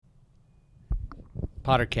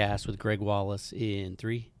Pottercast with Greg Wallace in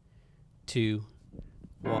 3, 2,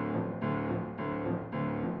 1.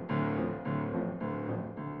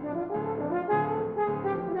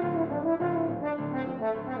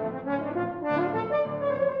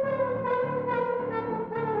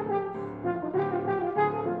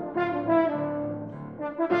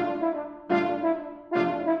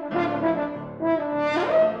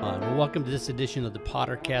 Welcome to this edition of the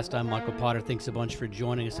Pottercast. I'm Michael Potter. Thanks a bunch for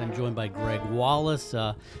joining us. I'm joined by Greg Wallace,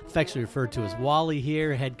 affectionately referred to as Wally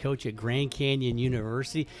here, head coach at Grand Canyon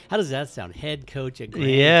University. How does that sound? Head coach at Grand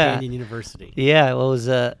Canyon University. Yeah, well, it was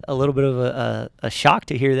a little bit of a shock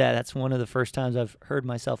to hear that. That's one of the first times I've heard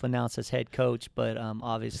myself announced as head coach, but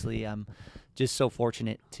obviously I'm just so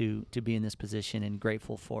fortunate to be in this position and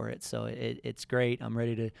grateful for it. So it's great. I'm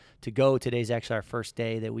ready to go. Today's actually our first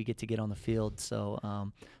day that we get to get on the field, so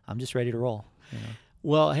I'm just ready to roll. You know?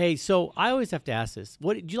 Well, hey, so I always have to ask this.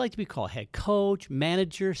 What do you like to be called? Head coach,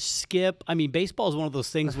 manager, skip? I mean, baseball is one of those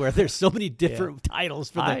things where there's so many different titles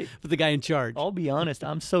for the guy in charge. I'll be honest.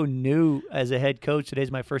 I'm so new as a head coach.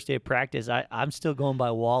 Today's my first day of practice. I'm still going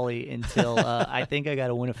by Wally until I think I got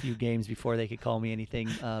to win a few games before they could call me anything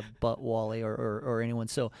but Wally or anyone.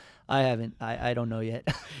 So I haven't. I don't know yet.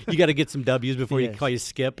 You got to get some W's before you call you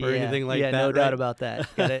Skip or anything like that. Yeah, no right? doubt about that.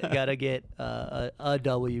 Got to get a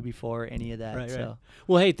W before any of that. Right, so. Right.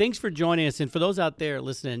 Well, hey, thanks for joining us. And for those out there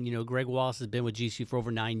listening, you know, Greg Wallace has been with GCU for over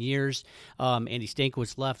 9 years. Andy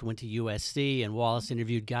Stankiewicz left, went to USC, and Wallace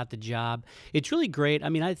interviewed, got the job. It's really great. I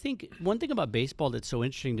mean, I think one thing about baseball that's so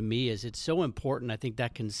interesting to me is it's so important, I think,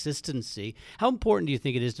 that consistency. How important do you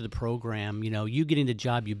think it is to the program? You know, you getting the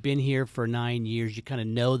job, you've been here for 9 years, you kind of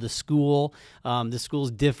know the school. The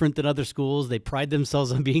school's different than other schools. They pride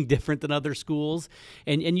themselves on being different than other schools.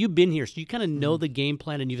 And you've been here, so you kind of know the game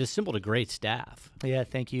plan, and you've assembled a great staff. Yeah,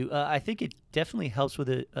 thank you. I think it definitely helps with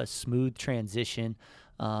a smooth transition,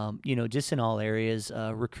 just in all areas,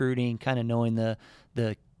 recruiting, kind of knowing the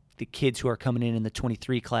kids who are coming in the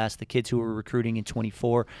 23 class, the kids who are recruiting in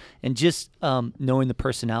 24, and just knowing the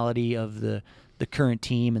personality of the current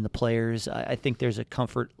team and the players. I think there's a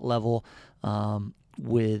comfort level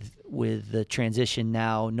with the transition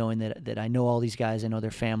now, knowing that I know all these guys, I know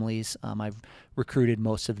their families. I've recruited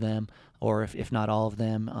most of them, or if not all of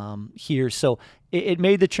them, here. So it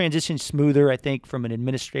made the transition smoother, I think, from an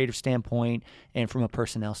administrative standpoint and from a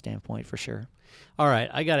personnel standpoint, for sure. All right,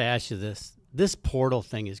 I got to ask you this. This portal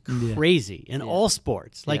thing is crazy in all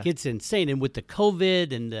sports. Like, it's insane. And with the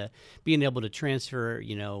COVID and being able to transfer,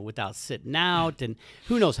 you know, without sitting out, and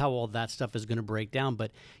who knows how all that stuff is going to break down.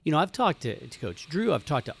 But, you know, I've talked to Coach Drew. I've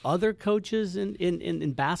talked to other coaches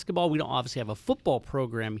in basketball. We don't obviously have a football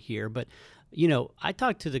program here, but you know, I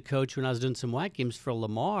talked to the coach when I was doing some WAC games for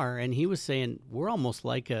Lamar, and he was saying we're almost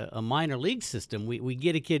like a minor league system. We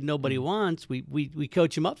get a kid nobody wants, we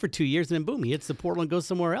coach him up for 2 years, and then boom, he hits the portal and goes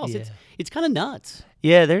somewhere else. Yeah. It's kind of nuts.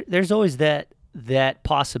 Yeah, there's always that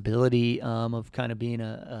possibility of kind of being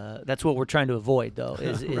that's what we're trying to avoid, though,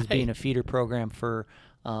 is Right. being a feeder program for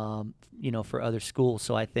for other schools.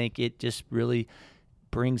 So I think it just really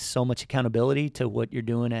brings so much accountability to what you're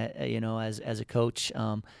doing as a coach.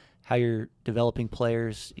 How you're developing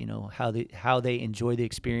players, you know, how they enjoy the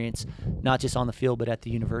experience, not just on the field but at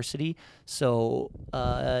the university. So,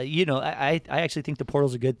 I actually think the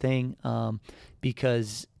portal's a good thing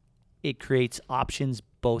because it creates options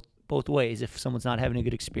both ways. If someone's not having a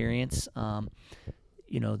good experience, I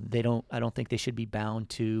don't think they should be bound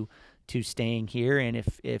to staying here. And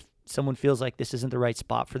if someone feels like this isn't the right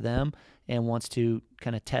spot for them and wants to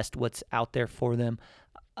kind of test what's out there for them,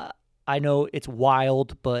 I know it's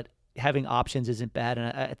wild, but having options isn't bad.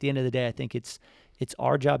 And at the end of the day, I think it's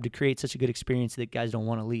our job to create such a good experience that guys don't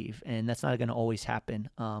want to leave. And that's not going to always happen.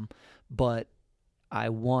 But I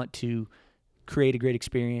want to create a great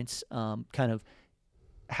experience, kind of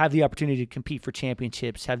have the opportunity to compete for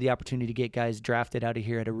championships, have the opportunity to get guys drafted out of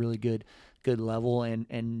here at a really good level,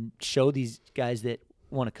 and show these guys that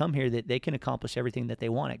want to come here that they can accomplish everything that they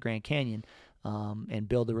want at Grand Canyon. And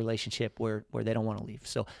build a relationship where they don't want to leave.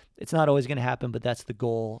 So it's not always going to happen, but that's the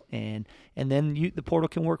goal. And then the portal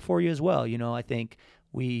can work for you as well. You know, I think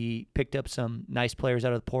we picked up some nice players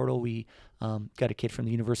out of the portal. We got a kid from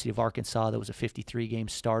the University of Arkansas that was a 53-game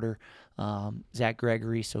starter, Zach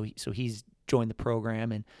Gregory. So he's joined the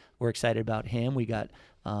program, and we're excited about him. We got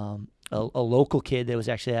a local kid that was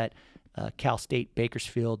actually at Cal State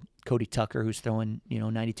Bakersfield, Cody Tucker, who's throwing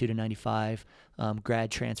 92 to 95. Grad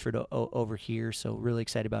transferred over here, so really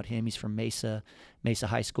excited about him. He's from Mesa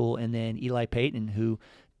High School. And then Eli Payton, who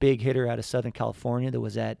big hitter out of Southern California that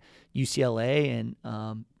was at UCLA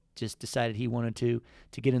and just decided he wanted to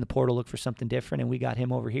get in the portal, look for something different, and we got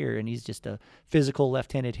him over here. And he's just a physical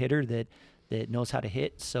left-handed hitter that knows how to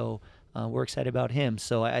hit. So we're excited about him.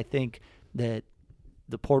 So I think that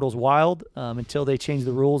the portal's wild. Until they change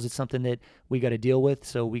the rules, it's something that we got to deal with.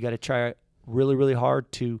 So we got to try really, really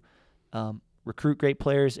hard to recruit great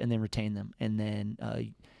players and then retain them. And then,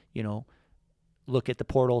 look at the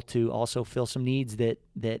portal to also fill some needs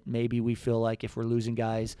that maybe we feel like if we're losing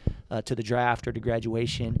guys to the draft or to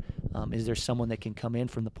graduation, is there someone that can come in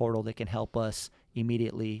from the portal that can help us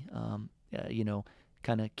immediately,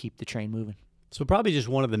 kind of keep the train moving. So probably just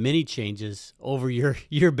one of the many changes over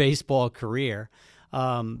your baseball career.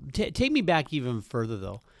 Take me back even further,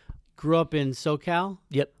 though. Grew up in SoCal?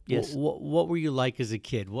 Yep. Yes. What were you like as a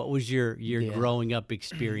kid? What was your growing up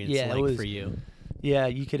experience for you? Yeah,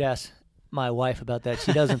 you could ask my wife about that.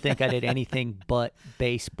 She doesn't think I did anything but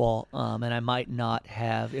baseball, and I might not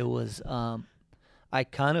have. It was I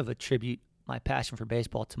kind of attribute my passion for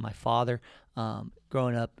baseball to my father.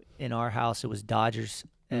 Growing up in our house, it was Dodgers.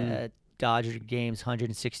 Dodger games,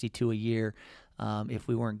 162 a year. If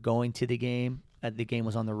we weren't going to the game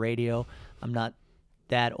was on the radio. I'm not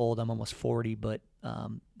that old. I'm almost 40, but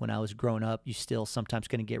when I was growing up, you still sometimes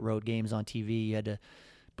couldn't get road games on TV. You had to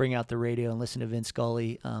bring out the radio and listen to Vin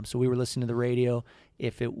Scully. So we were listening to the radio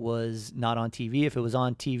if it was not on TV. If it was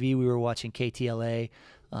on TV, we were watching KTLA,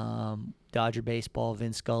 Dodger baseball,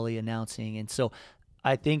 Vin Scully announcing. And so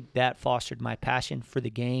I think that fostered my passion for the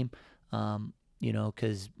game,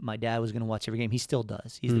 because my dad was going to watch every game. He still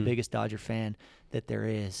does. He's the biggest Dodger fan that there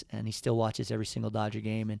is, and he still watches every single Dodger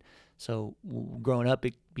game. And so growing up,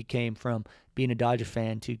 it became from being a Dodger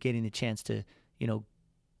fan to getting the chance to,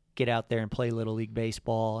 get out there and play Little League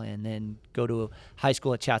baseball and then go to a high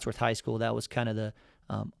school at Chatsworth High School. That was kind of the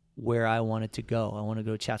where I wanted to go. I wanted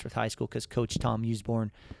to go to Chatsworth High School because Coach Tom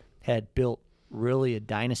Usborne had built really a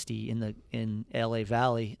dynasty in LA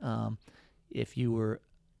Valley. If you were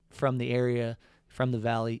from the area, from the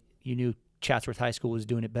Valley, you knew Chatsworth High School was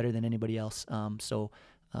doing it better than anybody else. So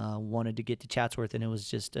wanted to get to Chatsworth, and it was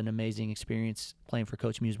just an amazing experience playing for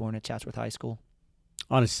Coach Usborne at Chatsworth High School.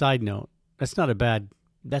 On a side note, that's not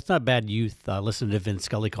bad youth listening to Vin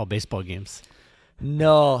Scully call baseball games.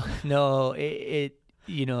 No, it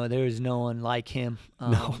there was no one like him.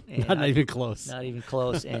 No, not even close. Not even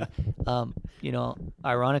close. And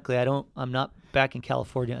ironically, I'm not back in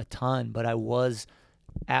California a ton, but I was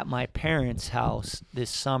at my parents' house this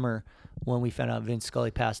summer when we found out Vin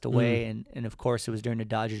Scully passed away, and of course it was during the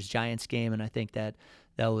Dodgers-Giants game, and I think that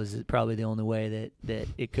was probably the only way that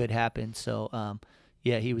it could happen. So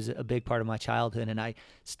he was a big part of my childhood, and I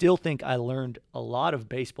still think I learned a lot of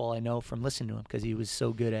baseball I know from listening to him because he was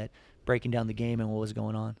so good at breaking down the game and what was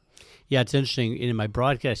going on. Yeah, it's interesting. In my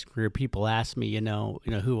broadcast career, people ask me,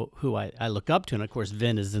 who I look up to, and of course,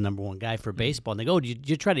 Vin is the number one guy for baseball. And they go, "Did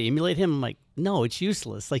you try to emulate him?" I'm like, "No, it's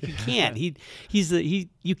useless. Like you can't.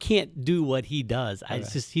 You can't do what he does.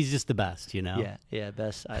 He's just the best, Yeah,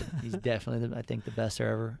 best. He's definitely I think the best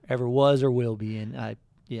there ever was or will be. And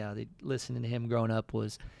listening to him growing up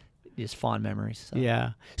was just fond memories. So.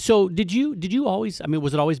 Yeah. So did you always? I mean,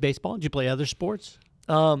 was it always baseball? Did you play other sports?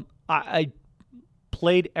 I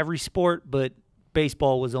played every sport, but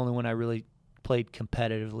baseball was the only one I really played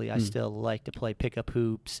competitively. I still like to play pickup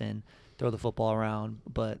hoops and throw the football around,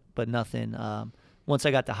 but nothing. Once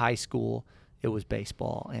I got to high school, it was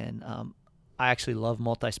baseball, and I actually love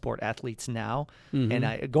multi-sport athletes now.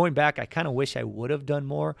 And going back, I kind of wish I would have done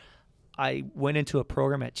more. I went into a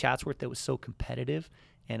program at Chatsworth that was so competitive,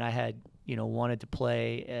 and I had wanted to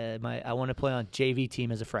play. I wanted to play on JV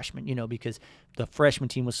team as a freshman, because the freshman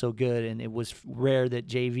team was so good, and it was rare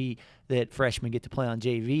that freshmen get to play on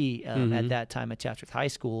JV at that time at Chatsworth High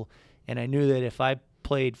School. And I knew that if I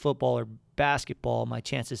played football or basketball, my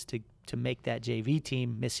chances to make that JV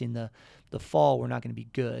team, missing the fall, were not going to be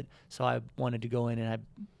good. So I wanted to go in and I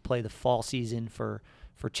play the fall season for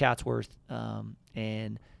Chatsworth,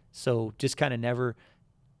 and so just kind of never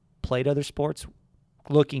played other sports.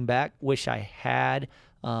 Looking back, wish I had,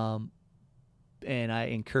 and I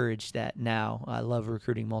encourage that now. I love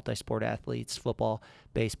recruiting multi-sport athletes, football,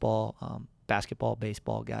 baseball, basketball,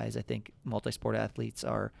 baseball guys. I think multi-sport athletes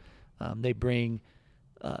are they bring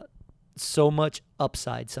so much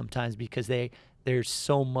upside sometimes because there's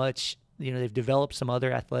so much, they've developed some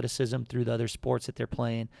other athleticism through the other sports that they're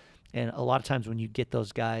playing. And a lot of times when you get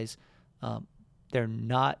those guys, they're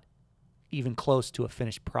not even close to a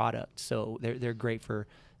finished product. So they're great for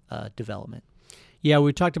development. Yeah,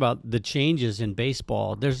 we talked about the changes in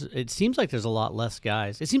baseball. It seems like there's a lot less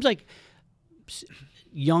guys. It seems like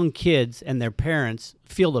young kids and their parents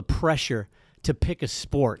feel the pressure to pick a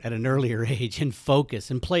sport at an earlier age and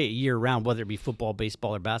focus and play it year round, whether it be football,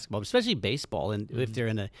 baseball, or basketball, especially baseball, and if they're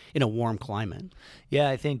in a warm climate. Yeah,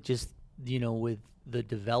 I think just with the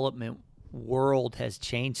development world has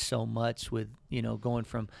changed so much with going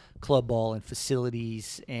from club ball and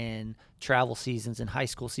facilities and travel seasons and high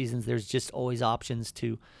school seasons. There's just always options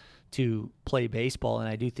to play baseball, and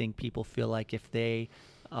I do think people feel like if they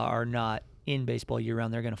are not in baseball year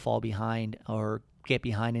round, they're going to fall behind or get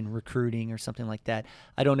behind in recruiting or something like that.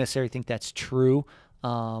 I don't necessarily think that's true,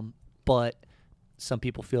 but some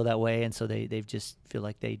people feel that way, and so they just feel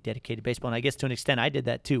like they dedicated baseball. And I guess to an extent I did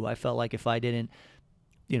that too. I felt like if I didn't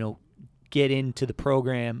get into the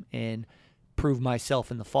program and prove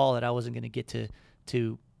myself in the fall, that I wasn't going to get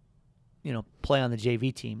to play on the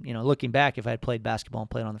JV team. Looking back, if I had played basketball and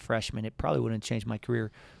played on the freshman, it probably wouldn't have changed my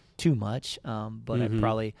career too much. But I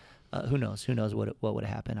probably who knows what would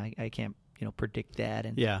have happened. I can't predict that,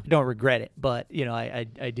 and I don't regret it. But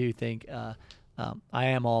I do think I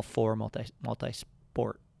am all for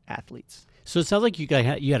multi-sport athletes. So it sounds like you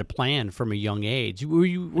had a plan from a young age. Were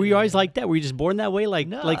you always like that? Were you just born that way,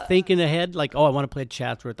 like thinking ahead, like, oh, I want to play at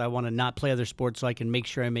Chatsworth, I want to not play other sports so I can make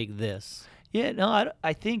sure I make this? Yeah, no,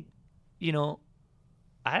 I think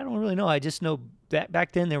I don't really know. I just know that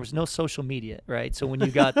back then there was no social media, right? So when you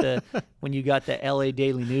got the LA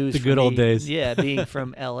Daily News, the good old days, being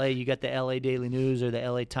from LA, you got the LA Daily News or the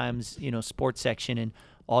LA Times, sports section, and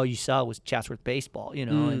all you saw was Chatsworth baseball,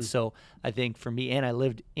 and so I think for me, and I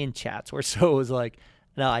lived in Chatsworth, so it was like,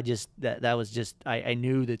 no, I just that was just I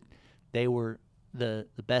knew that they were the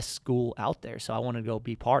best school out there, so I wanted to go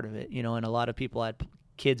be part of it, and a lot of people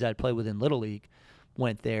kids I'd play with in Little League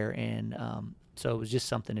went there, and so it was just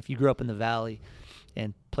something. If you grew up in the Valley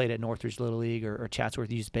and played at Northridge Little League or Chatsworth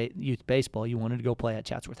Youth Baseball, you wanted to go play at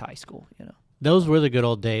Chatsworth High School, Those were the good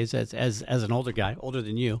old days. As an older guy, older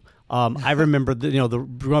than you, I remember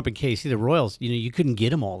growing up in KC, the Royals. You couldn't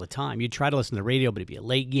get them all the time. You'd try to listen to the radio, but it'd be a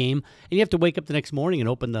late game, and you have to wake up the next morning and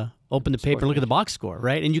open the paper and look at the box score,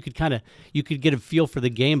 right? And you could get a feel for the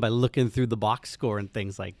game by looking through the box score and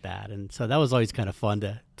things like that. And so that was always kind of fun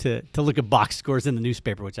to look at box scores in the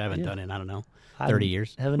newspaper, which I haven't done in 30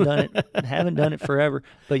 years. Haven't done it forever.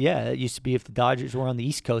 But yeah, it used to be if the Dodgers were on the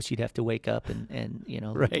East Coast, you'd have to wake up and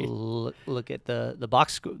right. look at the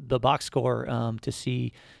box score to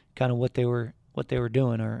see kind of what they were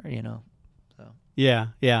doing, or So. Yeah,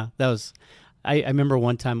 that was. I remember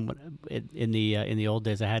one time in the old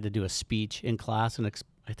days, I had to do a speech in class, and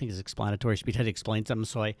I think it's explanatory speech. I had to explain something,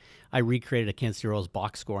 so I recreated a Kansas City Royals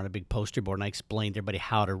box score on a big poster board, and I explained to everybody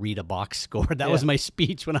how to read a box score. That was my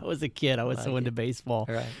speech when I was a kid. I was so into baseball.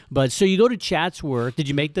 Right. But so you go to Chatsworth. Did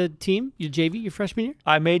you make the team, your JV, your freshman year?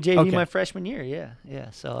 I made JV my freshman year.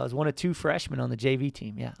 Yeah. So I was one of two freshmen on the JV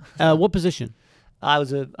team. Yeah. What position? I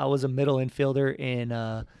was a middle infielder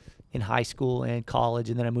in high school and college,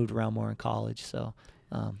 and then I moved around more in college. So.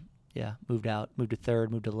 Moved to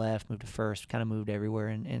third, moved to left, moved to first, kind of moved everywhere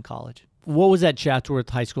in college. What was that Chatsworth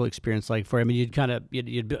high school experience like for you? I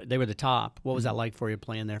mean, they were the top. What was that like for you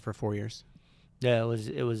playing there for 4 years? Yeah,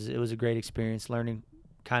 it was a great experience, learning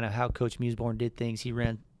kind of how Coach Musborn did things. He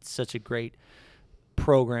ran such a great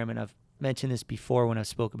program, and I've mentioned this before when I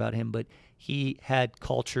spoke about him, but he had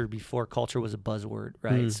culture before culture was a buzzword,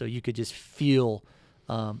 right? So you could just feel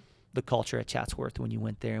the culture at Chatsworth when you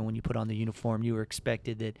went there, and when you put on the uniform, you were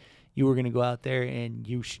expected that you were going to go out there and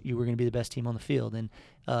you were going to be the best team on the field. And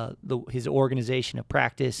his organization of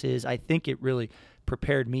practices, I think it really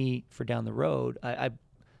prepared me for down the road.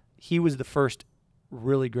 He was the first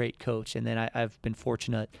really great coach, and then I've been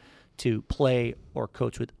fortunate to play or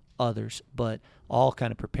coach with others, but all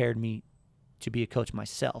kind of prepared me to be a coach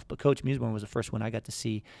myself. But Coach Musborn was the first one I got to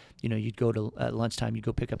see. You'd go to at lunchtime, you'd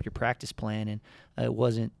go pick up your practice plan, and it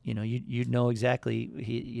wasn't, you'd know exactly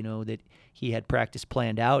that he had practice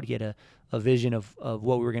planned out. He had a vision of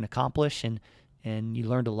what we were going to accomplish, and you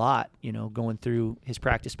learned a lot, going through his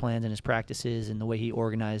practice plans and his practices and the way he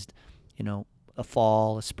organized, a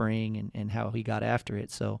fall, a spring, and how he got after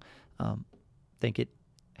it. So I think it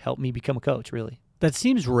helped me become a coach, really. That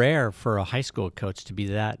seems rare for a high school coach to be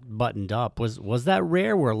that buttoned up. Was that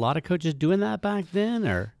rare? Were a lot of coaches doing that back then,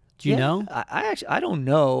 or do you know? I don't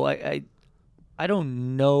know. I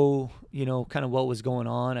don't know, kind of what was going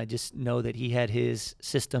on. I just know that he had his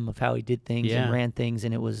system of how he did things and ran things,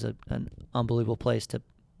 and it was an unbelievable place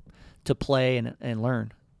to play and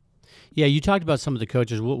learn. Yeah, you talked about some of the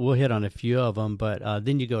coaches. We'll hit on a few of them, but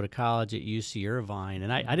then you go to college at UC Irvine,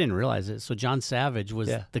 and I didn't realize it. So John Savage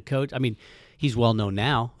was the coach. I mean, he's well known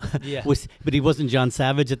now. But he wasn't John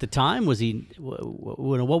Savage at the time. Was he?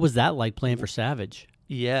 What was that like playing for Savage?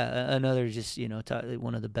 Yeah, another just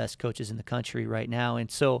one of the best coaches in the country right now,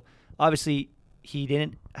 and so obviously he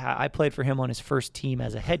didn't. I played for him on his first team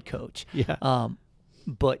as a head coach. Yeah.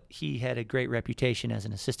 But he had a great reputation as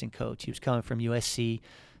an assistant coach. He was coming from USC.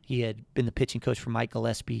 He had been the pitching coach for Mike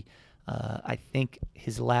Gillespie. I think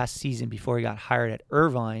his last season before he got hired at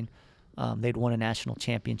Irvine, they'd won a national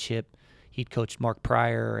championship. He'd coached Mark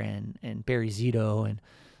Pryor and Barry Zito, and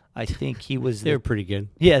I think he was. They were pretty good.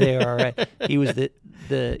 Yeah, they are. Right. He was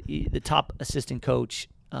the top assistant coach,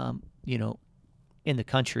 in the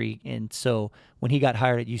country, and so when he got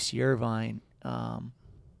hired at UC Irvine,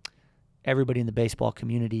 everybody in the baseball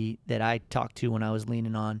community that I talked to when I was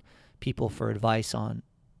leaning on people for advice on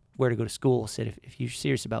where to go to school said, if you're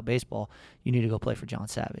serious about baseball, you need to go play for John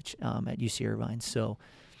Savage at UC Irvine. So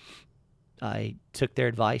I took their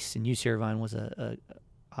advice, and UC Irvine was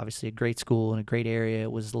obviously a great school in a great area.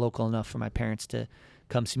 It was local enough for my parents to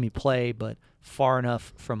come see me play, but far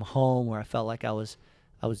enough from home where I felt like I was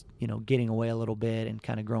getting away a little bit and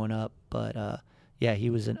kind of growing up. But yeah,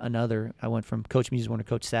 he was another. I went from Coach Musborn to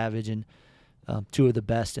Coach Savage, and two of the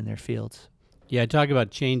best in their fields. Yeah, talk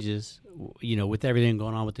about changes, with everything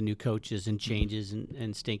going on with the new coaches and changes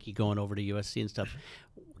and Stinky going over to USC and stuff.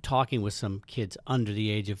 Talking with some kids under the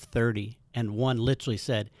age of 30, and one literally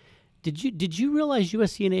said, Did you realize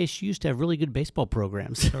USC and ASU used to have really good baseball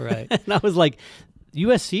programs? Right. And I was like,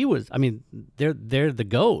 USC was, they're the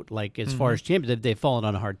GOAT, like as far as champions. They've fallen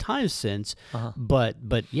on hard times since, but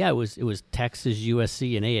yeah, it was Texas,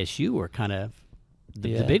 USC, and ASU were kind of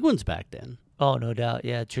the big ones back then. Oh, no doubt.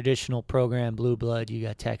 Yeah, traditional program, blue blood. You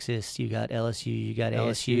got Texas, you got LSU, you got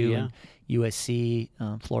ASU, and USC,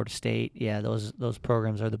 Florida State. Yeah, those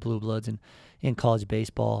programs are the blue bloods in college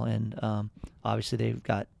baseball, and obviously they've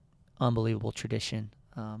got unbelievable tradition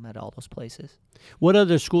at all those places. What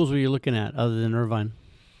other schools were you looking at other than Irvine?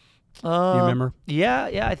 You remember?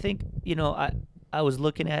 Yeah. I think I was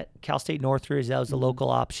looking at Cal State Northridge. That was the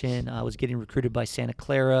local option. I was getting recruited by Santa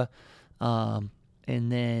Clara, and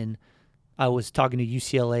then I was talking to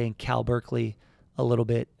UCLA and Cal Berkeley a little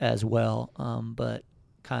bit as well, but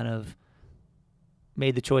kind of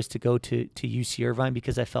made the choice to go to UC Irvine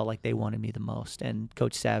because I felt like they wanted me the most. And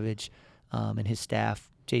Coach Savage and his staff,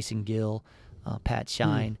 Jason Gill, Pat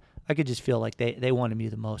Shine, I could just feel like they wanted me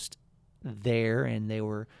the most there, and they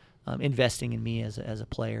were investing in me as a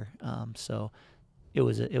player. So it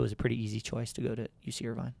was a pretty easy choice to go to UC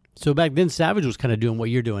Irvine. So back then, Savage was kind of doing what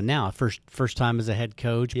you're doing now. First time as a head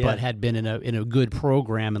coach, but had been in a good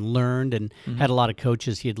program and learned, and had a lot of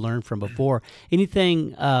coaches he had learned from before.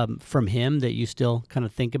 Anything from him that you still kind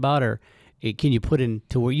of think about, or can you put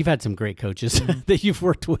into where you've had some great coaches that you've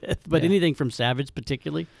worked with, but anything from Savage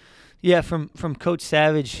particularly? Yeah, from Coach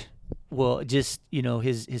Savage, well, just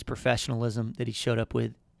his professionalism that he showed up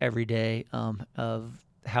with every day, of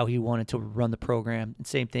how he wanted to run the program, and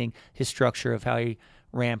same thing, his structure of how he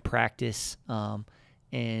ran practice.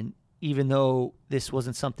 And even though this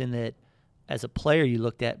wasn't something that as a player you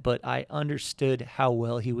looked at, but I understood how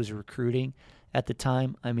well he was recruiting at the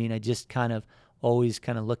time. I just kind of always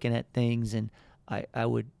kind of looking at things, and I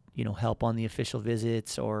would, help on the official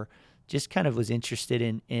visits, or just kind of was interested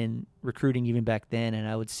in recruiting even back then. And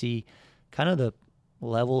I would see kind of the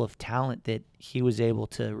level of talent that he was able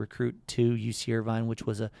to recruit to UC Irvine, which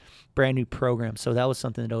was a brand new program. So that was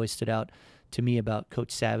something that always stood out to me about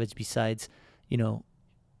Coach Savage, besides,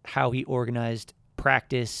 how he organized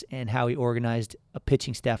practice and how he organized a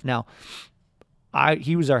pitching staff. Now,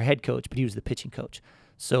 he was our head coach, but he was the pitching coach.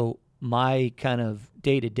 So my kind of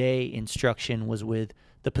day-to-day instruction was with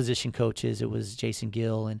the position coaches. It was Jason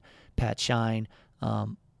Gill and Pat Shine.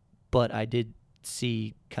 But I did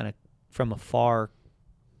see kind of from afar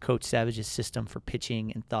Coach Savage's system for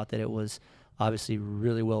pitching, and thought that it was obviously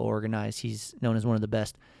really well organized. He's known as one of the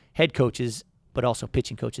best head coaches, but also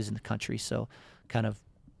pitching coaches in the country. So kind of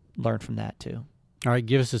learned from that too. All right,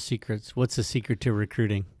 give us the secrets. What's the secret to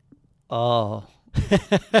recruiting? Oh,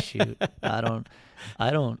 shoot.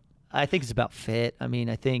 I think it's about fit.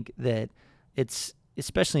 I think that it's,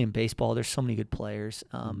 especially in baseball, there's so many good players.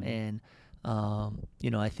 And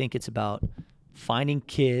I think it's about finding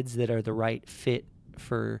kids that are the right fit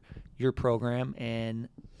for your program, and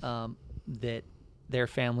that their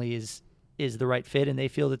family is the right fit, and they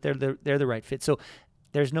feel that they're the right fit. So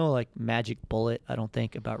there's no like magic bullet, I don't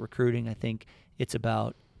think, about recruiting. I think it's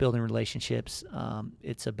about building relationships.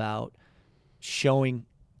 It's about showing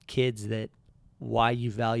kids that why you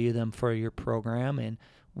value them for your program, and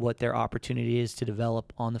what their opportunity is to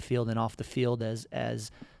develop on the field and off the field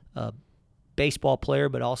as a baseball player,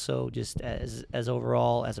 but also just as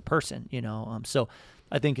overall as a person. So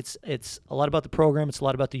I think it's a lot about the program. It's a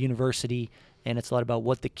lot about the university, and it's a lot about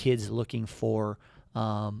what the kid's looking for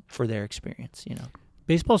their experience, you know.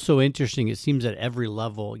 Baseball's so interesting. It seems at every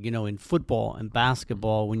level, you know, in football and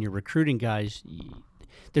basketball, when you're recruiting guys,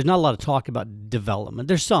 there's not a lot of talk about development.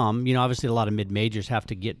 There's some, you know, obviously a lot of mid-majors have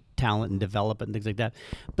to get talent and develop it and things like that.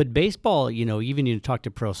 But baseball, you know, even you talk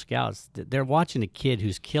to pro scouts, they're watching a kid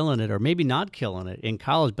who's killing it or maybe not killing it in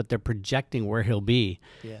college, but they're projecting where he'll be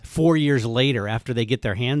 4 years later after they get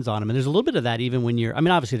their hands on him. And there's a little bit of that even when you're, I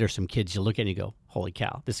mean, obviously there's some kids you look at and you go, holy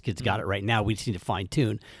cow, this kid's got it right now. We just need to fine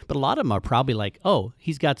tune. But a lot of them are probably like, oh,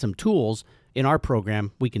 he's got some tools. In our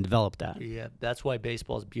program, we can develop that. Yeah, that's why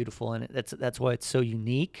baseball is beautiful, and that's why it's so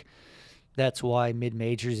unique. That's why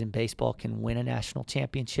mid-majors in baseball can win a national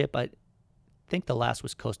championship. I think the last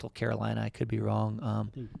was Coastal Carolina. I could be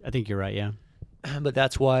wrong. I think you're right, yeah. But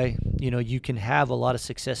that's why, you know, you can have a lot of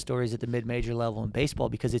success stories at the mid-major level in baseball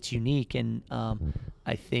because it's unique, and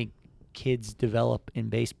I think kids develop in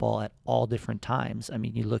baseball at all different times. I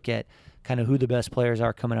mean, you look at kind of who the best players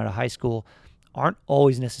are coming out of high school, aren't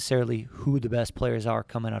always necessarily who the best players are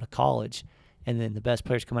coming out of college. And then the best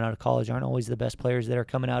players coming out of college aren't always the best players that are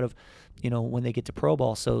coming out of, you know, when they get to pro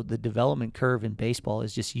ball. So the development curve in baseball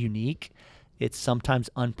is just unique. It's sometimes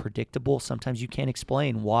unpredictable. Sometimes you can't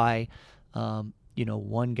explain why, you know,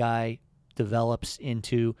 one guy develops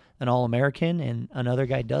into an All-American and another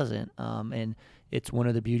guy doesn't. And it's one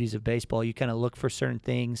of the beauties of baseball. You kind of look for certain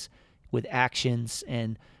things with actions.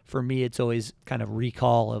 And for me, it's always kind of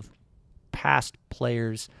recall of past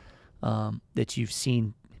players that you've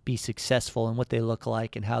seen be successful and what they look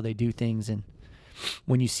like and how they do things. And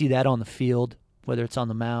when you see that on the field, whether it's on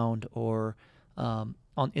the mound or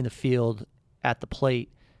in the field at the plate,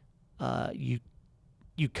 you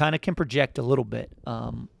kind of can project a little bit.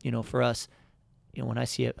 You know, for us, you know, when I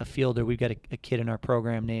see a fielder, we've got a kid in our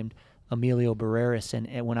program named Emilio Barreras,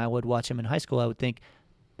 and when I would watch him in high school, I would think,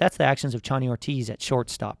 that's the actions of Chani Ortiz at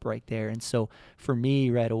shortstop right there. And so for me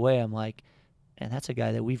right away, I'm like, and that's a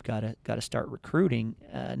guy that we've got to start recruiting.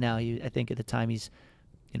 Now, I think at the time he's,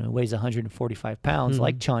 you know, weighs 145 pounds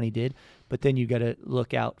like Chani did. But then you got to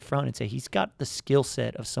look out front and say he's got the skill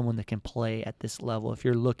set of someone that can play at this level. If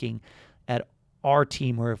you're looking at our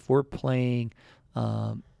team, or if we're playing,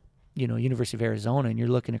 you know, University of Arizona, and you're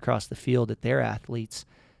looking across the field at their athletes,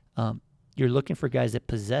 you're looking for guys that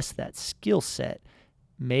possess that skill set.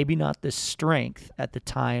 Maybe not the strength at the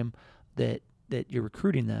time that you're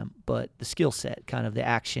recruiting them, but the skill set, kind of the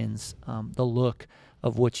actions, the look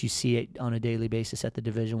of what you see on a daily basis at the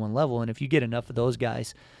Division I level. And if you get enough of those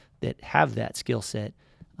guys that have that skill set,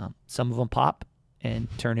 some of them pop and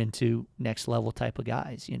turn into next level type of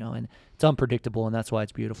guys, you know, and it's unpredictable, and that's why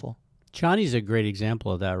it's beautiful. Chani's a great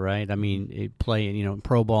example of that, right? I mean, he playing, you know,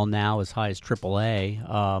 pro ball now as high as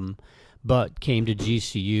AAA, but came to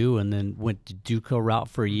GCU and then went to JUCO route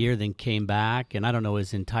for a year, then came back. And I don't know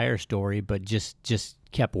his entire story, but just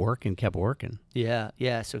kept working.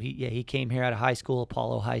 Yeah. So he came here out of high school,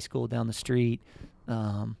 Apollo High School down the street,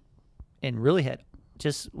 and really had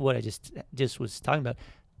just what I just was talking about,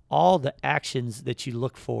 all the actions that you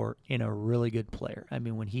look for in a really good player. I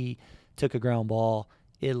mean, when he took a ground ball,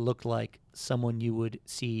 it looked like someone you would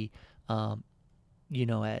see, you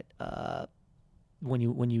know, at when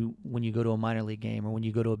you go to a minor league game or when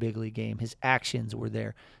you go to a big league game. His actions were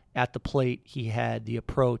there. At the plate, he had the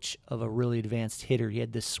approach of a really advanced hitter. He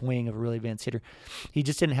had the swing of a really advanced hitter. He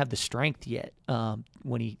just didn't have the strength yet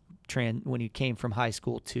when he came from high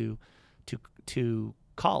school to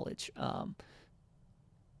college.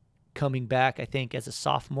 Coming back, I think as a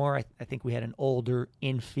sophomore, I think we had an older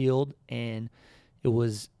infield, and it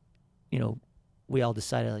was, you know, we all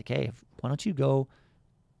decided like, hey, why don't you go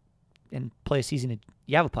and play a season at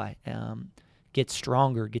Yavapai, get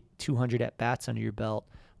stronger, get 200 at bats under your belt.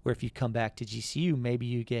 Where if you come back to GCU, maybe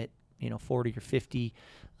you get, you know, 40 or 50.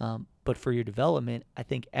 But for your development, I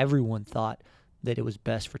think everyone thought that it was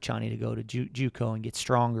best for Chani to go to JUCO and get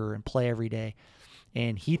stronger and play every day.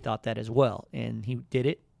 And he thought that as well. And he did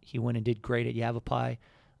it. He went and did great at Yavapai.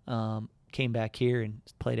 Came back here and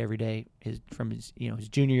played every day. His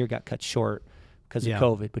junior year got cut short because of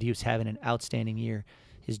COVID, but he was having an outstanding year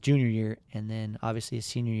his junior year, and then obviously his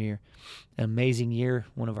senior year. An amazing year.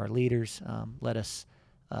 One of our leaders led us.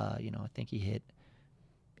 I think he hit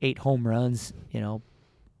 8 home runs.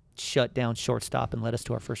 Shut down shortstop and led us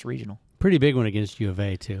to our first regional. Pretty big one against U of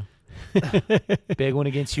A too. Big one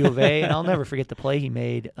against U of A, and I'll never forget the play he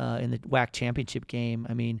made in the WAC championship game.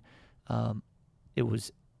 I mean, it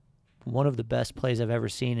was one of the best plays I've ever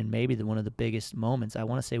seen, and maybe one of the biggest moments. I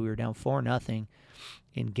want to say we were down 4-0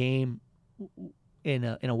 in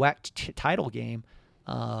a WAC title game,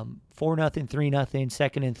 4-0, 3-0,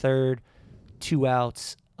 second and third, 2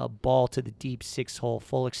 outs. a ball to the deep 6-hole,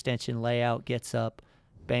 full extension layout, gets up,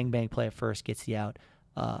 bang, bang, play at first, gets the out.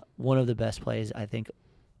 One of the best plays I think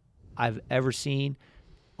I've ever seen,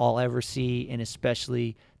 I'll ever see, and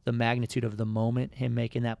especially the magnitude of the moment, him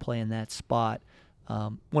making that play in that spot.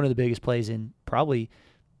 One of the biggest plays in probably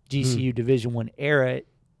GCU Division I era,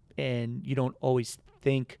 and you don't always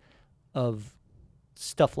think of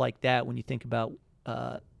stuff like that when you think about,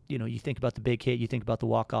 you think about the big hit, you think about the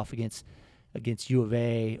walk-off against U of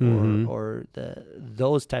A or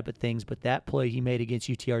those type of things. But that play he made against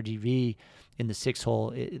UTRGV in the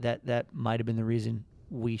 6-hole, that might have been the reason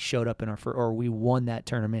we showed up in or we won that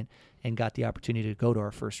tournament and got the opportunity to go to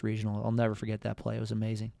our first regional. I'll never forget that play. It was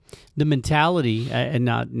amazing. The mentality, and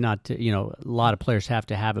not to, a lot of players have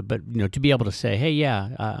to have it, but to be able to say, hey, yeah,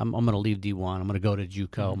 I'm going to leave D1, I'm going to go to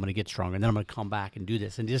JUCO, I'm going to get stronger, and then I'm going to come back and do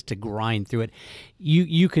this, and just to grind through it.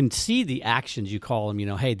 You can see the actions. You call him,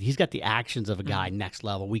 hey, he's got the actions of a guy next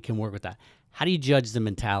level. We can work with that. How do you judge the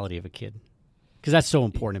mentality of a kid? Because that's so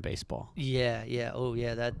important in baseball. Yeah. Oh,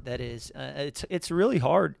 yeah, that is. It's really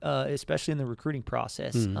hard, especially in the recruiting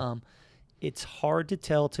process. It's hard to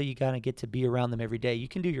tell till you kind of get to be around them every day. You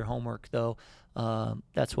can do your homework, though.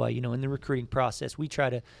 That's why, in the recruiting process, we try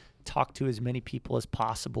to talk to as many people as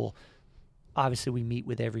possible. Obviously, we meet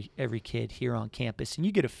with every kid here on campus, and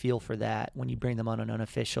you get a feel for that when you bring them on an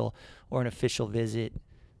unofficial or an official visit,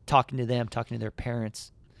 talking to them, talking to their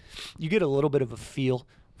parents. You get a little bit of a feel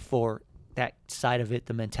for that side of it,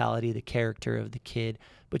 the mentality, the character of the kid,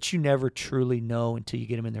 but you never truly know until you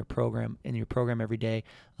get them in your program every day.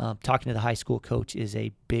 Talking to the high school coach is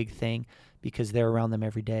a big thing because they're around them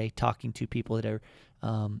every day, talking to people that are,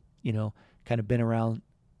 kind of been around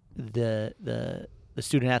the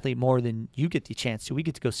student athlete more than you get the chance to. We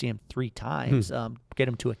get to go see them 3 times, get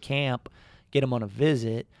them to a camp, get them on a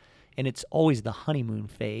visit, and it's always the honeymoon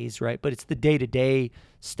phase, right? But it's the day-to-day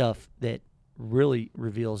stuff that really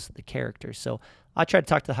reveals the character. So I try to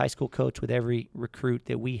talk to the high school coach with every recruit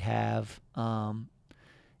that we have, and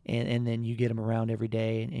then you get them around every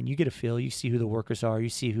day, and you get a feel. You see who the workers are. You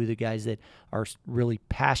see who the guys that are really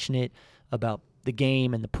passionate about the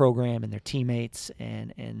game and the program and their teammates,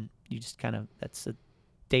 and you just kind of, that's a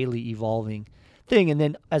daily evolving thing. And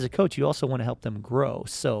then as a coach, you also want to help them grow.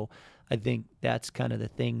 So I think that's kind of the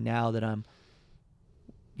thing now that I'm,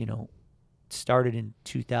 started in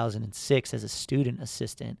 2006 as a student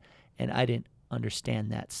assistant, and I didn't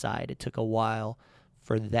understand that side. It took a while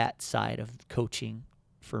for that side of coaching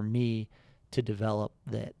for me to develop.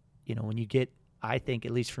 That, when you get, I think,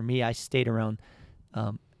 at least for me, I stayed around,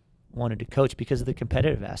 wanted to coach because of the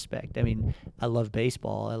competitive aspect. I mean, I love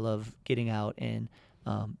baseball. I love getting out and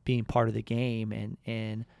being part of the game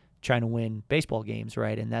and trying to win baseball games,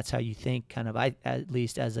 right? And that's how you think, kind of, at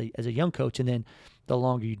least as a young coach. And then the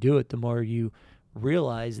longer you do it, the more you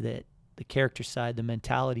realize that the character side, the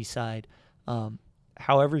mentality side,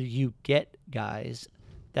 however you get guys,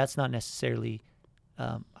 that's not necessarily,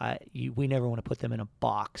 we never want to put them in a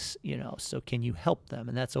box, so can you help them?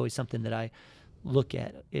 And that's always something that I look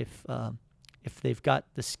at. If they've got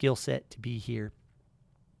the skill set to be here,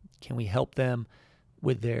 can we help them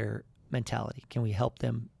with their mentality? Can we help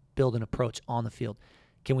them build an approach on the field?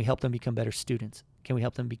 Can we help them become better students? Can we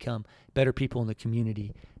help them become better people in the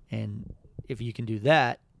community? And if you can do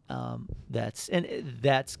that, that's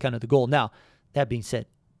kind of the goal. Now, that being said,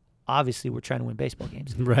 obviously we're trying to win baseball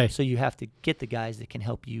games, right? So you have to get the guys that can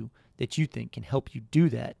help you, that you think can help you do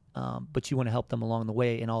that. But you want to help them along the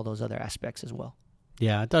way in all those other aspects as well.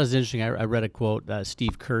 Yeah, I thought it was interesting. I read a quote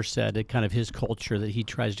Steve Kerr said, it kind of his culture that he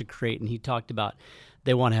tries to create, and he talked about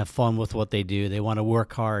they want to have fun with what they do. They want to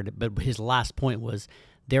work hard. But his last point was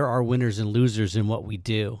there are winners and losers in what we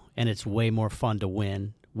do, and it's way more fun to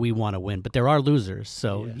win. We want to win, but there are losers.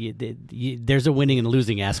 So there's a winning and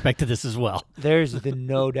losing aspect to this as well. There's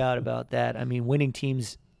no doubt about that. I mean, winning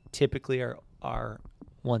teams typically are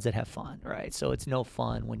ones that have fun, right? So it's no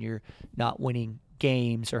fun when you're not winning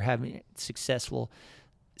games or having successful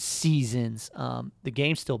seasons. The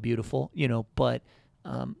game's still beautiful, but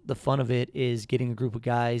the fun of it is getting a group of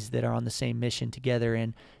guys that are on the same mission together,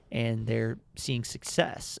 and they're seeing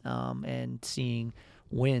success and seeing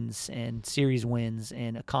wins and series wins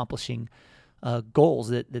and accomplishing goals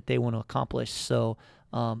that they want to accomplish. So,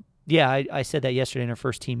 I said that yesterday in our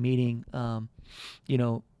first team meeting,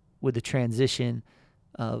 with the transition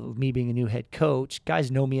of me being a new head coach.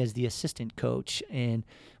 Guys know me as the assistant coach, and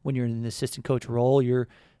when you're in the assistant coach role, you're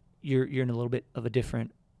in a little bit of a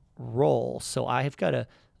different role. So I have got a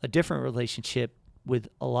different relationship with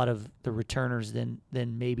a lot of the returners than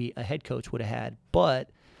maybe a head coach would have had. But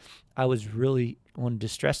I was really wanted to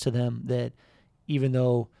stress to them that even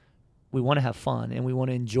though we want to have fun and we want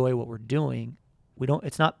to enjoy what we're doing.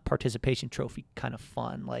 It's not participation trophy kind of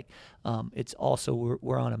fun. Like, it's also,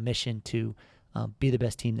 we're on a mission to be the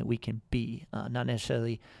best team that we can be, not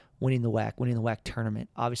necessarily winning the WAC tournament.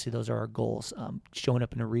 Obviously those are our goals. Showing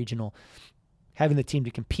up in a regional, having the team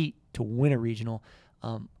to compete to win a regional.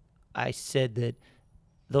 I said that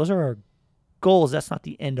those are our goals. That's not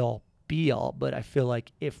the end all be all, but I feel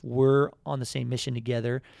like if we're on the same mission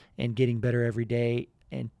together and getting better every day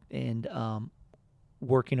and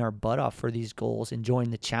working our butt off for these goals, enjoying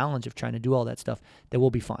the challenge of trying to do all that stuff, then we'll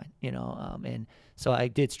be fine, and so I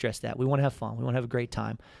did stress that we want to have fun, we want to have a great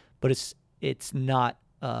time, but it's not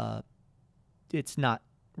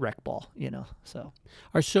rec ball, so.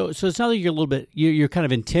 So it sounds like you're a little bit, you're kind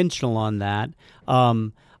of intentional on that.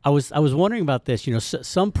 I was wondering about this,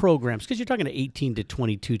 some programs, because you're talking to 18 to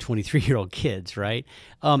 22, 23-year-old kids, right?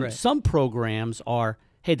 Right. Some programs are,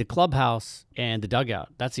 hey, the clubhouse and the dugout,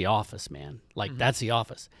 that's the office, man. Like, that's the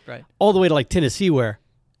office. Right. All the way to, like, Tennessee, where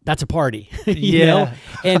that's a party, you know?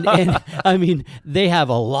 And I mean, they have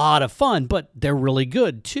a lot of fun, but they're really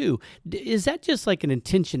good, too. Is that just like an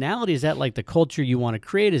intentionality? Is that like the culture you want to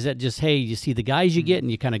create? Is that just, hey, you see the guys you get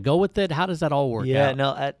and you kind of go with it? How does that all work out? Yeah,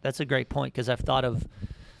 no, that's a great point, because I've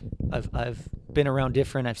been around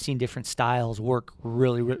I've seen different styles work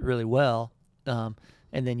really, really well.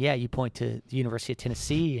 And then, you point to the University of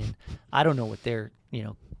Tennessee, and I don't know what their,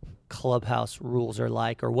 clubhouse rules are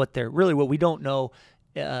like, or what we don't know,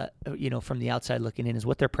 from the outside looking in, is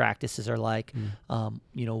what their practices are like,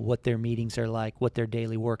 what their meetings are like, what their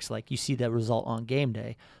daily work's like. You see that result on game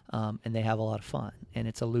day, and they have a lot of fun, and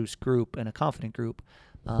it's a loose group and a confident group.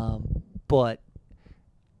 But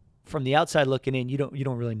from the outside looking in, you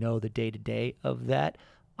don't really know the day-to-day of that.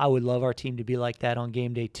 I would love our team to be like that on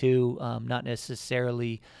game day too, not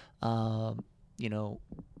necessarily,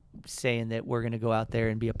 saying that we're going to go out there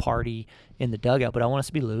and be a party in the dugout, but I want us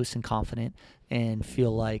to be loose and confident and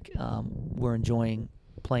feel like we're enjoying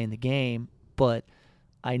playing the game. But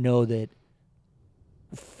I know that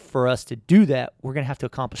for us to do that, we're going to have to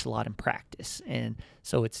accomplish a lot in practice. And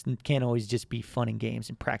so it can't always just be fun and games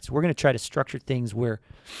in practice. We're going to try to structure things where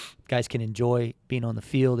guys can enjoy being on the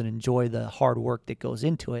field and enjoy the hard work that goes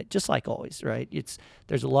into it, just like always, right?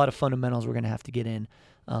 There's a lot of fundamentals we're going to have to get in.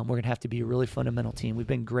 We're going to have to be a really fundamental team. We've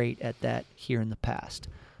been great at that here in the past.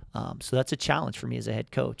 So that's a challenge for me as a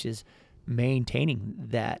head coach, is maintaining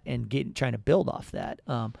that and trying to build off that.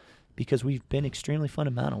 Because we've been extremely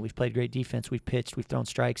fundamental. We've played great defense. We've pitched. We've thrown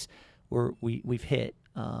strikes. We've hit.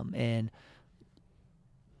 And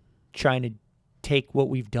trying to take what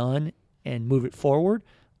we've done and move it forward,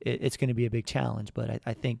 it's going to be a big challenge. But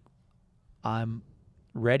I think I'm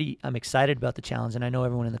ready. I'm excited about the challenge, and I know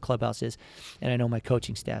everyone in the clubhouse is, and I know my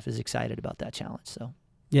coaching staff is excited about that challenge. So.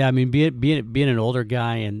 Yeah, I mean, being an older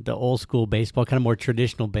guy and the old school baseball, kind of more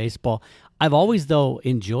traditional baseball, I've always, though,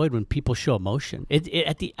 enjoyed when people show emotion.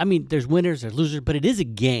 There's winners, there's losers, but it is a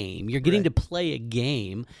game. You're getting to play a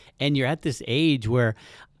game, and you're at this age where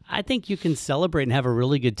I think you can celebrate and have a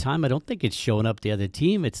really good time. I don't think it's showing up the other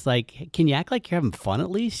team. It's like, can you act like you're having fun at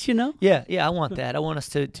least, Yeah, I want that. I want us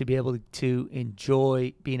to be able to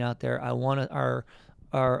enjoy being out there. I want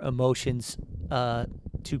our emotions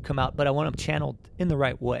to come out, but I want them channeled in the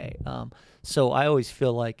right way. So I always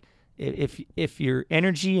feel like if your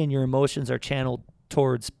energy and your emotions are channeled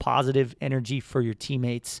towards positive energy for your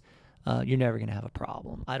teammates, you're never going to have a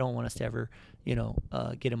problem. I don't want us to ever,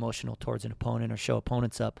 get emotional towards an opponent or show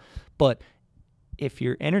opponents up. But if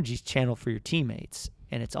your energy's channeled for your teammates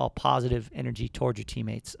and it's all positive energy towards your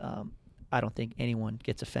teammates, I don't think anyone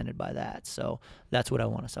gets offended by that. So that's what I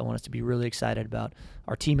want us. I want us to be really excited about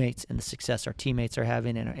our teammates and the success our teammates are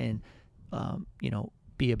having, and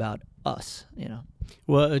be about us.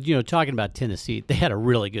 Well, talking about Tennessee, they had a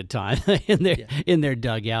really good time in their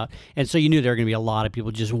dugout, and so you knew there were going to be a lot of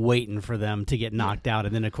people just waiting for them to get knocked out.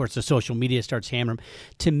 And then, of course, the social media starts hammering.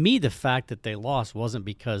 To me, the fact that they lost wasn't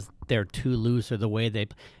because they're too loose or the way they.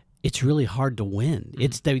 It's really hard to win.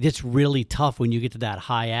 Mm-hmm. It's really tough when you get to that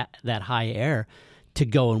high air to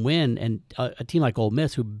go and win. And a team like Ole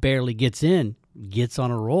Miss, who barely gets on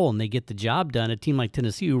a roll and they get the job done. A team like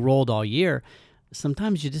Tennessee, who rolled all year,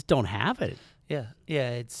 sometimes you just don't have it. Yeah,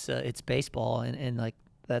 it's baseball, and like,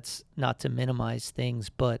 that's not to minimize things,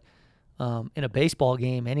 but in a baseball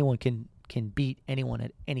game, anyone can beat anyone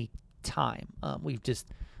at any time. We've just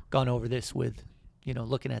gone over this with,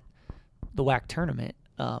 looking at the WAC tournament.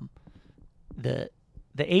 The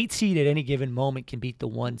 8 seed at any given moment can beat the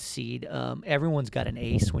 1 seed. Everyone's got an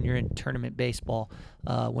ace when you're in tournament baseball.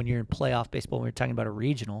 When you're in playoff baseball, when we're talking about a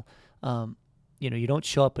regional, you don't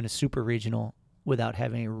show up in a super regional without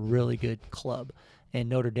having a really good club. and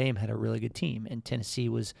Notre Dame had a really good team, and Tennessee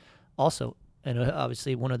was also, and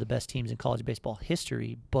obviously one of the best teams in college baseball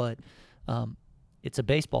history. But it's a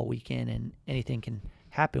baseball weekend, and anything can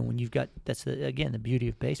happen when you've got. That's again the beauty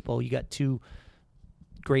of baseball. You got two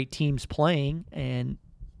great teams playing, and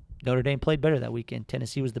Notre Dame played better that weekend.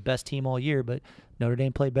 Tennessee was the best team all year, but Notre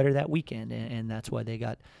Dame played better that weekend, and that's why they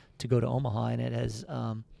got to go to Omaha. And it has,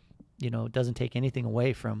 it doesn't take anything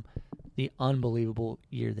away from the unbelievable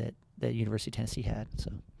year that University of Tennessee had.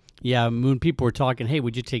 So. Yeah, when people were talking, hey,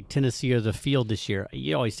 would you take Tennessee or the field this year?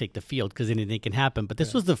 You always take the field because anything can happen. But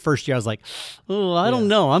this was the first year I was like, oh, I don't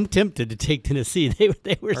know. I'm tempted to take Tennessee. They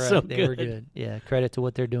were so good. They were good. Yeah, credit to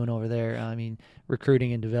what they're doing over there. I mean,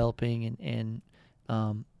 recruiting and developing and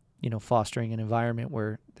fostering an environment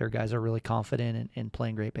where their guys are really confident and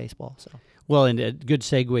playing great baseball. So. Well, and a good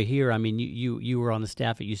segue here. I mean, you were on the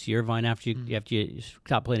staff at UC Irvine after you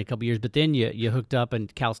stopped playing a couple years, but then you hooked up in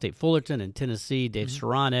Cal State Fullerton and Tennessee, Dave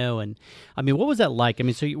Serrano, and I mean, what was that like? I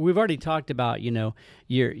mean, so we've already talked about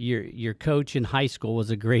your coach in high school was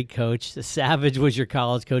a great coach. Savage was your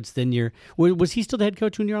college coach. Then was he still the head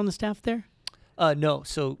coach when you were on the staff there? No.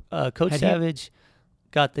 So Coach Savage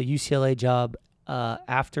got the UCLA job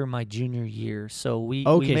after my junior year. So we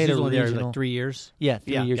made a regional. There like 3 years? Yeah,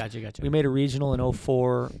 3 years. Gotcha. We made a regional in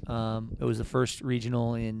 2004. It was the first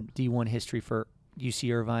regional in D1 history for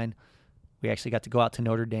UC Irvine. We actually got to go out to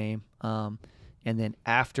Notre Dame. And then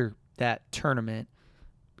after that tournament,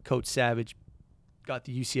 Coach Savage got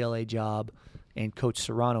the UCLA job, and Coach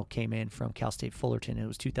Serrano came in from Cal State Fullerton. It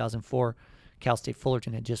was 2004. Cal State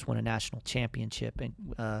Fullerton had just won a national championship,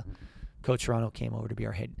 and Coach Serrano came over to be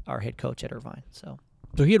our head coach at Irvine. So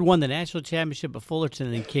he had won the national championship at Fullerton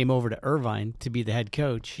and then came over to Irvine to be the head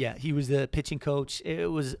coach. Yeah, he was the pitching coach.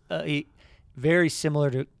 It was very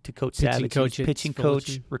similar to Coach Savage. Pitching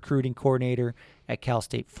coach, recruiting coordinator at Cal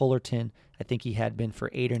State Fullerton. I think he had been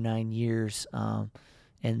for 8 or 9 years.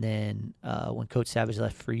 And then when Coach Savage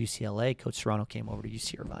left for UCLA, Coach Serrano came over to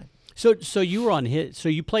UC Irvine. So you were on his. So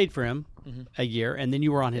you played for him a year, and then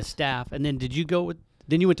you were on his staff. And then did you go with?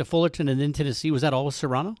 Then you went to Fullerton and then Tennessee. Was that all with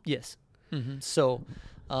Serrano? Yes. So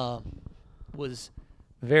was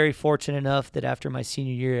very fortunate enough that after my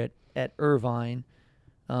senior year at Irvine,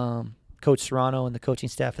 Coach Serrano and the coaching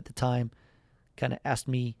staff at the time kind of asked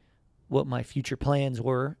me what my future plans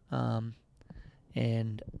were.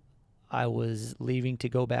 And I was leaving to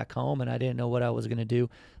go back home, and I didn't know what I was going to do,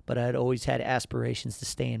 but I had always had aspirations to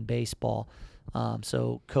stay in baseball.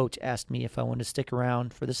 So Coach asked me if I wanted to stick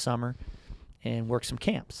around for the summer and work some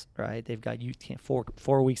camps, right? They've got youth camp,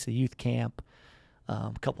 4 weeks of youth camp,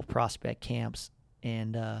 a couple prospect camps,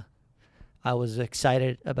 and I was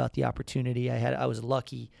excited about the opportunity. I was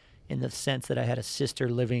lucky in the sense that I had a sister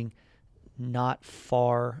living not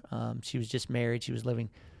far. She was just married. She was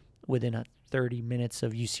living within 30 minutes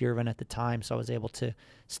of UC Irvine at the time, so I was able to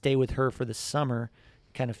stay with her for the summer,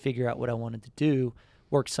 kind of figure out what I wanted to do,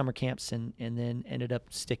 work summer camps, and then ended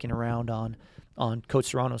up sticking around on Coach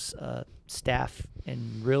Serrano's staff,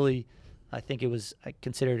 and really I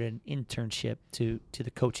considered it an internship to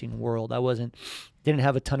the coaching world. Didn't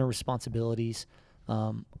have a ton of responsibilities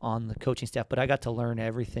on the coaching staff, but I got to learn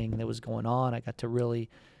everything that was going on. I got to really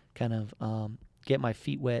kind of get my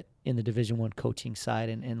feet wet in the Division I coaching side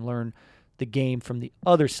and learn the game from the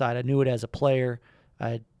other side. I knew it as a player. I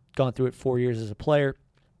had gone through it 4 years as a player,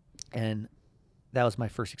 and that was my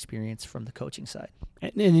first experience from the coaching side.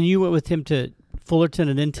 And then you went with him to Fullerton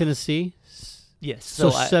and then Tennessee? Yes. So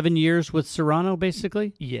 7 years with Serrano,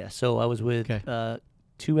 basically? Yeah. So I was with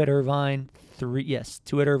 2 at Irvine,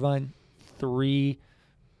 2 at Irvine, 3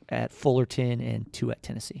 at Fullerton, and 2 at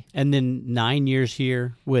Tennessee. And then 9 years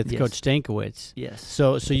here with Coach Stankiewicz. Yes.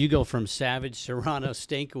 So you go from Savage, Serrano,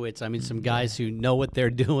 Stankiewicz. I mean, some guys who know what they're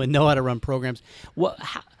doing, know how to run programs. What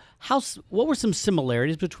were some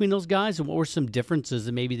similarities between those guys, and what were some differences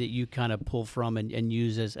that maybe that you kind of pull from and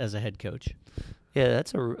use as a head coach? Yeah,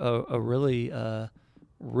 that's a really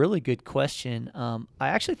really good question. I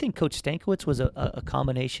actually think Coach Stankiewicz was a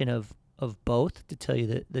combination of both, to tell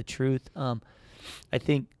you the truth. I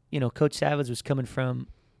think Coach Savage was coming from,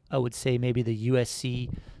 I would say, maybe the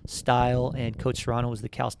USC style, and Coach Serrano was the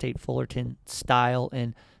Cal State Fullerton style,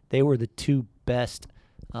 and they were the two best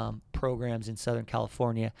programs in Southern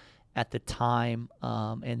California at the time,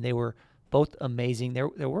 and they were both amazing. There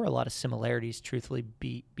were a lot of similarities, truthfully,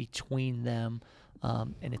 between them,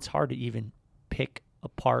 and it's hard to even pick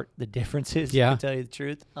apart the differences, to tell you the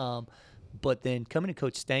truth. But then coming to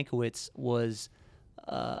Coach Stankiewicz was,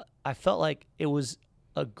 I felt like it was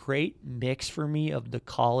a great mix for me of the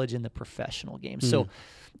college and the professional game. So,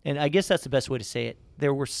 and I guess that's the best way to say it.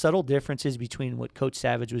 there were subtle differences between what Coach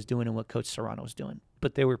Savage was doing and what Coach Serrano was doing,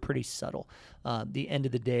 but they were pretty subtle. The end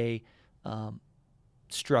of the day,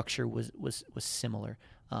 structure was similar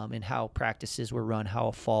in how practices were run, how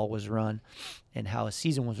a fall was run, and how a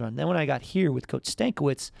season was run. Then when I got here with Coach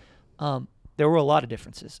Stankiewicz, there were a lot of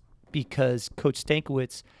differences because Coach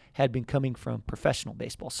Stankiewicz had been coming from professional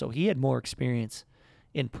baseball, so he had more experience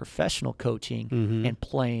in professional coaching and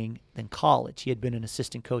playing than college. He had been an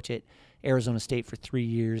assistant coach at Arizona State for 3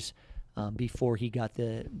 years before he got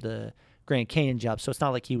the Grand Canyon job. So it's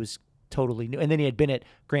not like he was totally new. And then he had been at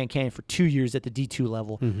Grand Canyon for 2 years at the D2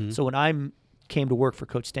 level. So when I came to work for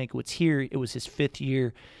Coach Stankiewicz here, it was his 5th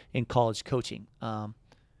year in college coaching.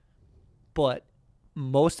 But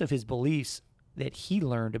most of his beliefs that he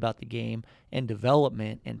learned about the game and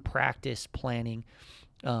development and practice planning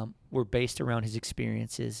were based around his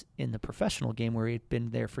experiences in the professional game where he had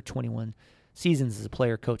been there for 21 seasons as a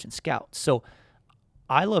player, coach, and scout. So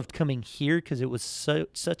I loved coming here because it was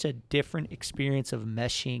such a different experience of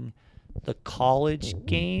meshing the college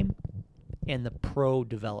game and the pro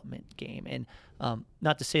development game. And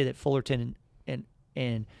not to say that Fullerton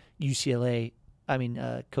and UCLA,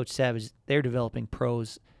 Coach Savage, they're developing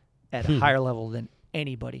pros at a higher level than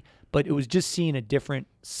anybody. But it was just seeing a different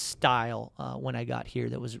style when I got here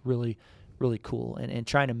that was really, really cool. And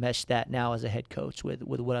trying to mesh that now as a head coach with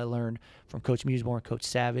what I learned from Coach Musborn, Coach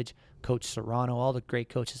Savage, Coach Serrano, all the great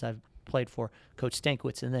coaches I've played for, Coach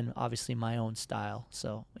Stankiewicz, and then obviously my own style.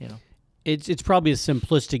 So, It's probably a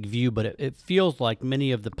simplistic view, but it feels like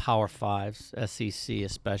many of the Power Fives, SEC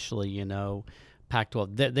especially,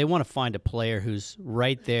 Pac-12, they want to find a player who's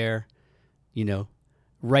right there,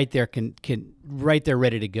 right there right there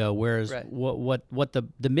ready to go. Whereas what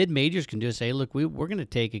the mid majors can do is say, hey, look, we're going to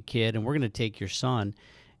take a kid and we're going to take your son,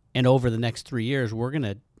 and over the next 3 years we're going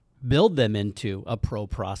to build them into a pro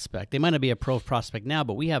prospect. They might not be a pro prospect now,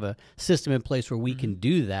 but we have a system in place where we can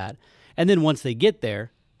do that. And then once they get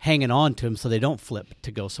there, hanging on to them so they don't flip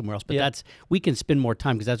to go somewhere else. But we can spend more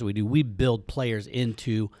time because that's what we do. We build players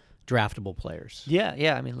into draftable players.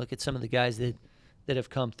 Yeah. I mean, look at some of the guys that have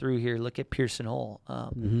come through here. Look at Pearson Ole.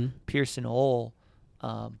 Pearson Ole,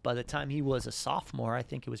 by the time he was a sophomore, I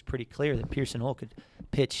think it was pretty clear that Pearson Ole could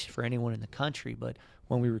pitch for anyone in the country. But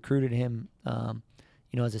when we recruited him,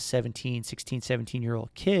 as a 16, 17-year-old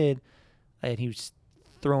kid, and he was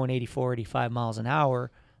throwing 84, 85 miles an hour,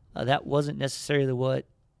 that wasn't necessarily what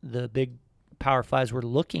the big Power Fives were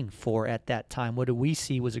looking for at that time. What did we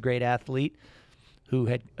see was a great athlete who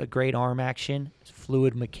had a great arm action,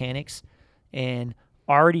 fluid mechanics, and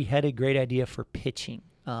already had a great idea for pitching.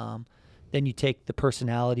 Then you take the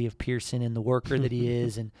personality of Pearson and the worker that he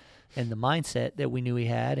is and the mindset that we knew he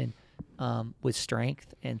had, and with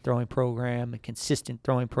strength and throwing program, a consistent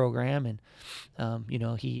throwing program. And,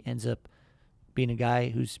 he ends up being a guy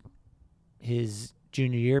who's his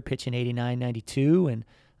junior year pitching 89, 92, and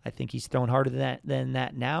I think he's thrown harder than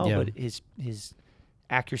that now, but his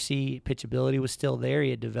accuracy, pitchability was still there. He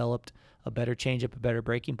had developed a better changeup, a better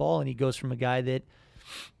breaking ball, and he goes from a guy that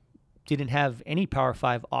didn't have any Power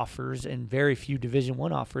 5 offers and very few Division I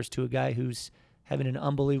offers to a guy who's having an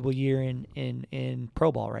unbelievable year in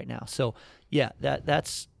pro ball right now. So,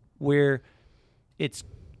 that's where it's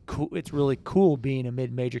cool. It's really cool being a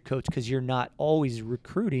mid-major coach because you're not always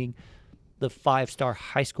recruiting the 5-star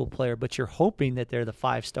high school player, but you're hoping that they're the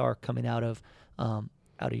 5-star coming out of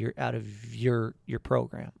your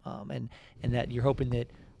program, and that you're hoping that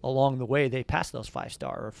along the way they pass those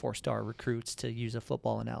 5-star or 4-star recruits, to use a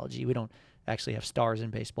football analogy. We don't actually have stars in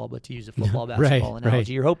baseball, but to use a football basketball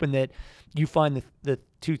analogy, you're hoping that you find the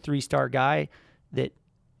 2-3-star guy that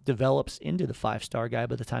develops into the 5-star guy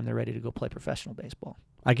by the time they're ready to go play professional baseball.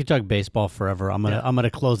 I could talk baseball forever. I'm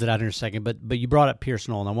gonna close it out in a second, but you brought up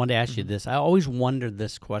Pearson Ole, and I wanted to ask you this. I always wondered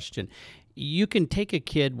this question. You can take a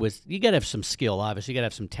kid you got to have some skill, obviously. You got to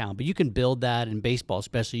have some talent, but you can build that in baseball,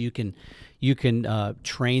 especially. You can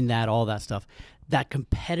train that, all that stuff. That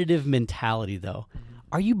competitive mentality, though,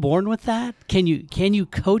 are you born with that? Can you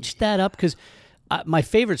coach that up? Because my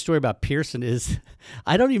favorite story about Pearson is,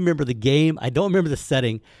 I don't even remember the game. I don't remember the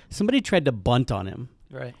setting. Somebody tried to bunt on him.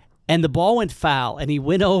 Right. And the ball went foul, and he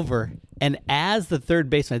went over, and as the third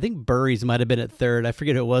baseman, I think Burries might have been at third, I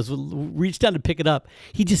forget who it was, reached down to pick it up.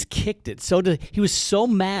 He just kicked it. He was so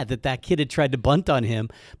mad that kid had tried to bunt on him,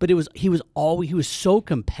 but he was so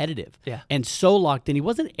competitive and so locked in. He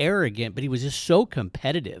wasn't arrogant, but he was just so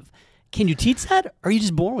competitive. Can you teach that, or are you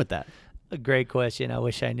just born with that? A great question. I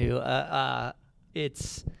wish I knew.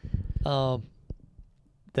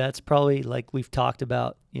 That's probably, like we've talked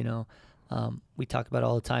about, we talk about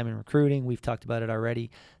all the time in recruiting. We've talked about it already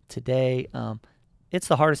today. it's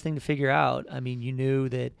the hardest thing to figure out. I mean, you knew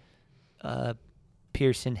that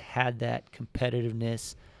Pearson had that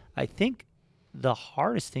competitiveness. I think the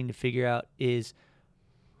hardest thing to figure out is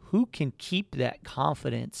who can keep that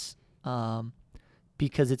confidence,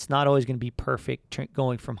 because it's not always going to be perfect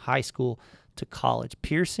going from high school to college.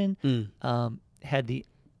 Pearson had the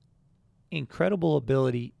incredible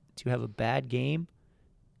ability to have a bad game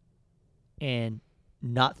and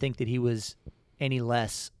not think that he was any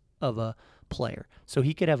less of a player. So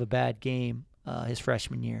he could have a bad game his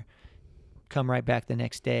freshman year, come right back the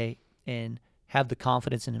next day and have the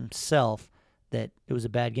confidence in himself that it was a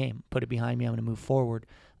bad game. Put it behind me. I'm going to move forward.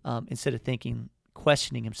 Instead of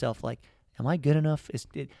questioning himself like, am I good enough?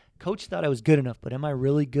 Coach thought I was good enough, but am I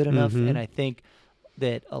really good enough? And I think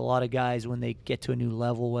that a lot of guys, when they get to a new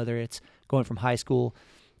level, whether it's going from high school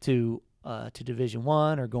to Division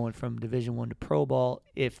I or going from Division I to pro ball,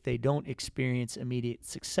 if they don't experience immediate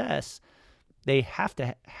success, they have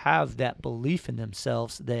to have that belief in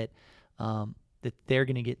themselves that that they're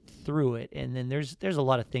going to get through it. And then there's a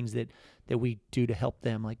lot of things that we do to help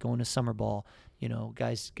them, like going to summer ball. You know,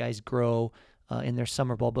 guys grow in their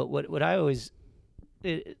summer ball. But what I always,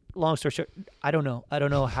 long story short, I don't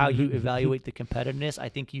know how you evaluate the competitiveness. I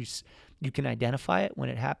think you can identify it when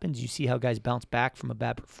it happens. You see how guys bounce back from a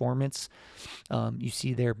bad performance. You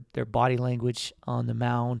see their body language on the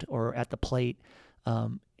mound or at the plate,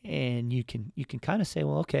 and you can kind of say,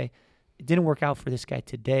 well, okay, it didn't work out for this guy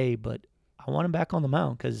today, but I want him back on the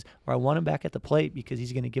mound or I want him back at the plate because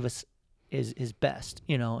he's going to give us his best,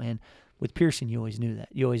 you know. And with Pearson, you always knew that.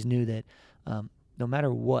 You always knew that no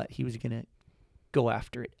matter what, he was going to go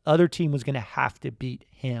after it. Other team was going to have to beat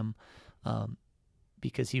him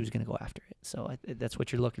because he was going to go after it. So that's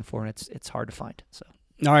what you're looking for, and it's hard to find. So.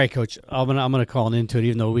 All right, Coach. I'm gonna call an into it,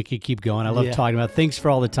 even though we could keep going. I love talking about it. Thanks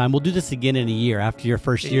for all the time. We'll do this again in a year after your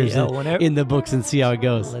first year's in the books and see how it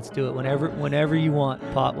goes. Let's do it whenever you want,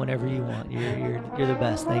 Pop. Whenever you want. You're the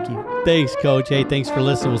best. Thank you. Thanks, Coach. Hey, thanks for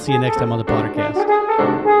listening. We'll see you next time on the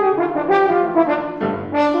Pottercast.